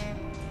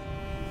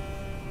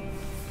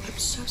 I'm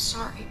so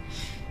sorry.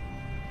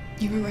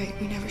 You were right.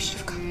 We never should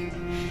have come here.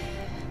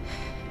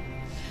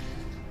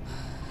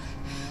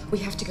 We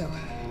have to go.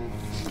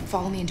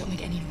 Follow me and don't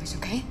make any noise,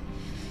 okay?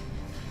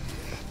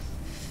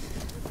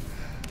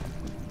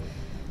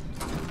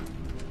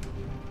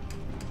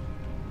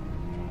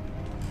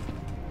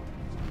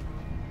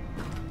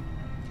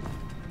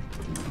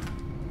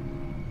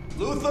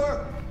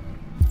 Luther!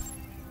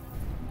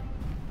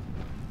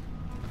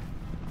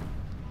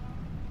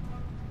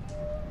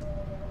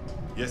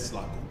 Yes,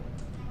 Lako.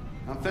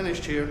 I'm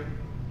finished here.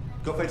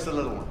 Go fetch the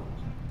little one.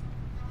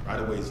 Right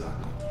away,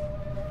 Zako.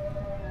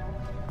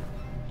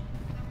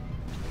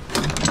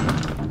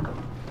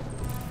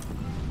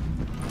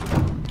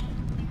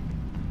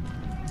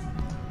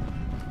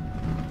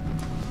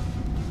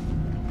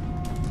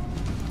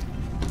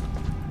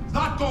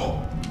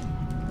 Zako!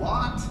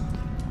 What?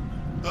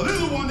 The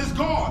little one is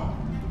gone!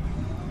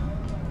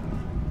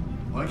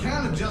 Well, it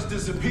can't have just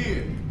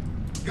disappeared.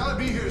 It's gotta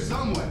be here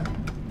somewhere.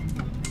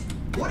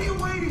 What are you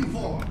waiting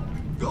for?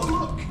 Go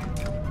look.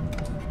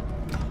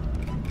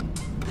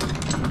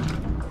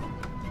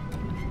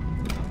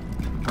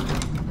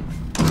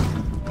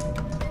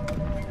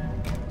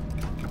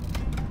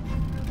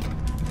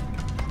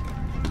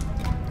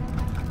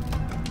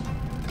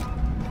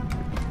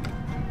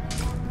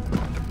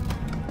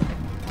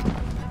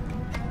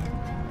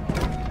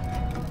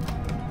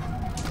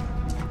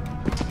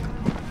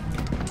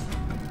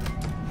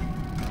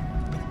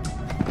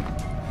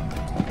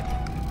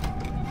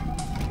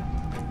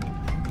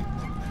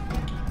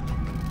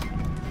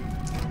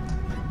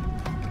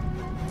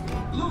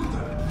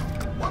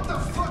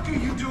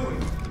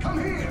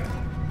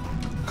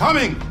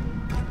 Coming!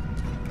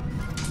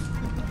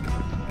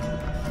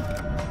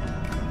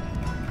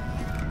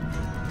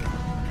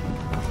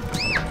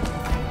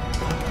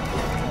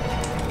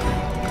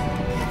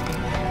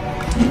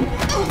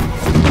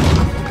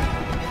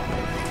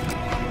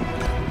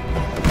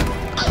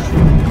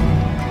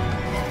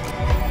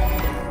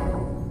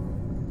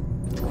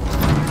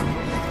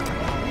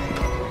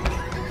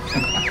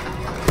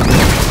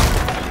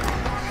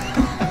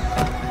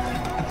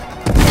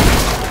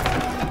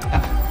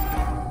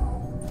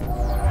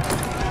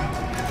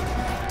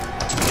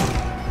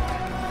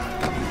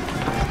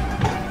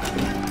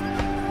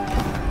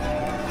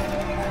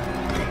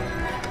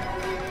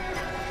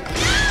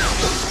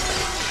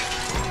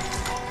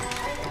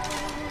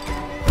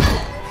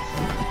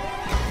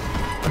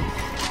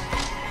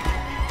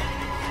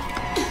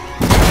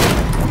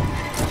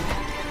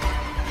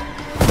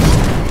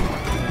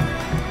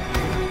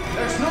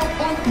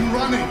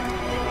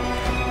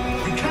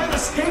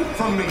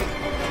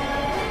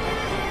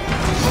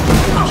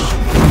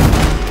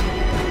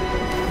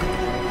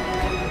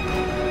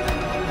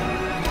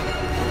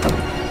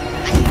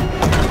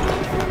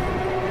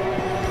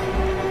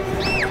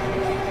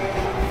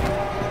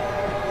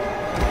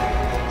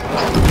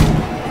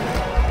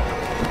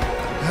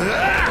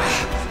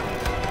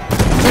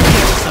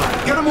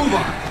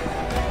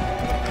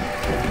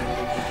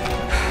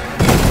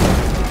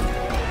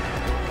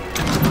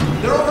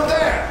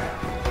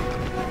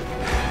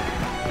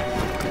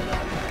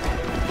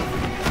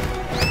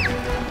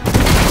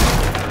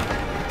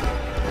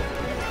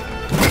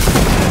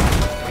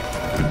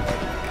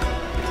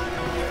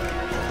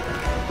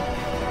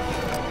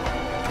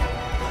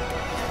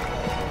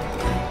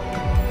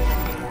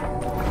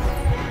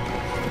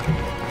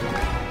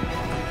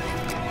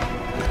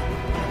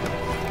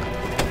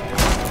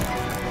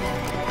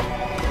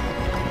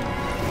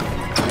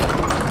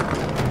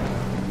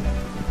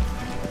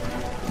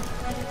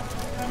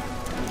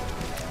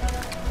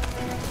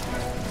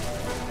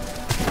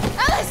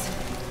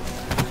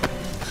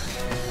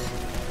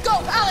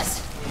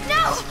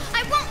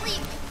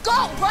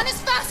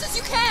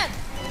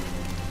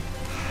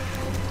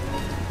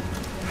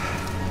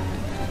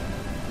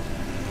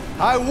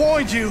 I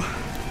warned you.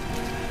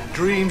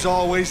 Dreams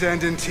always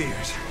end in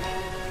tears.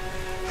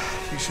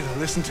 You should have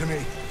listened to me.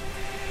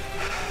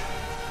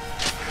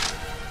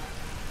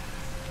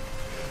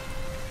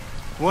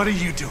 What are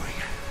you doing?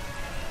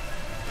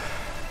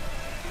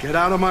 Get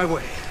out of my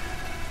way.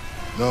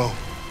 No.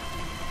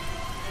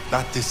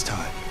 Not this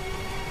time.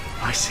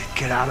 I said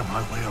get out of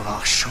my way or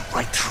I'll shoot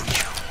right through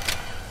you.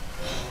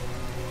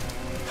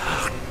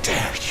 How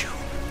dare you?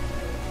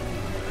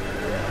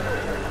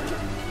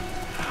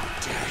 How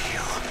dare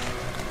you?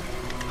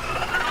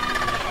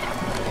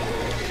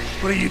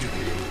 What are you doing?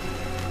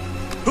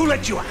 Who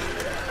let you out?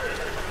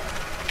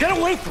 Get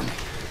away from me!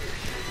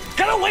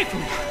 Get away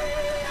from me!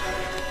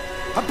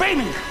 Obey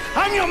me!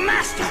 I'm your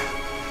master!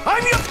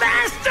 I'm your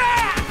master!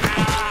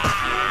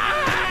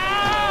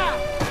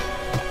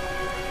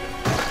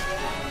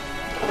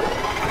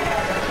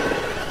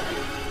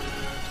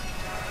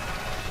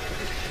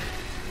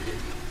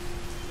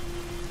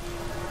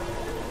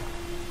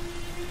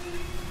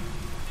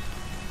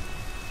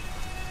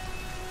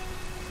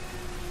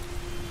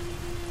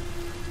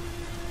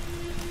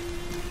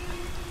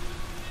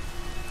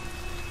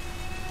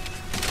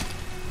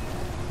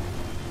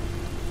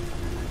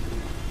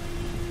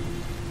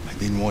 I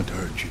didn't want to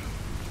hurt you.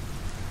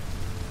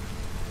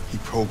 He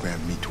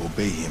programmed me to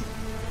obey him.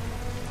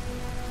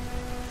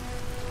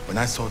 When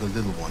I saw the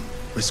little one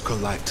risk her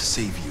life to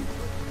save you,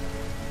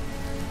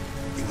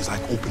 it was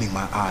like opening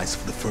my eyes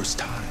for the first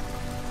time.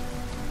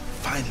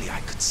 Finally,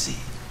 I could see.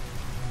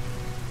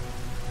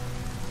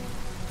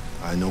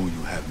 I know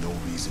you have no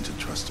reason to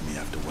trust me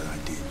after what I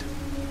did.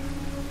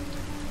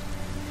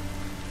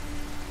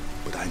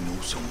 But I know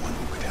someone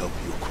who could help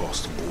you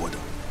across the border.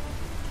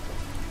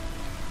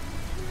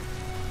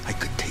 I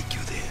could take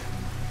you there.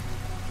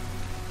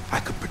 I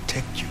could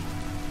protect you.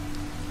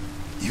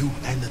 You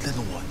and the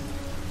little one.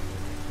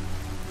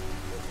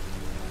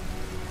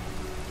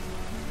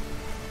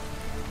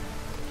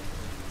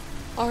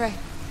 All right.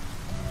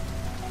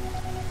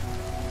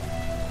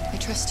 I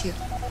trust you.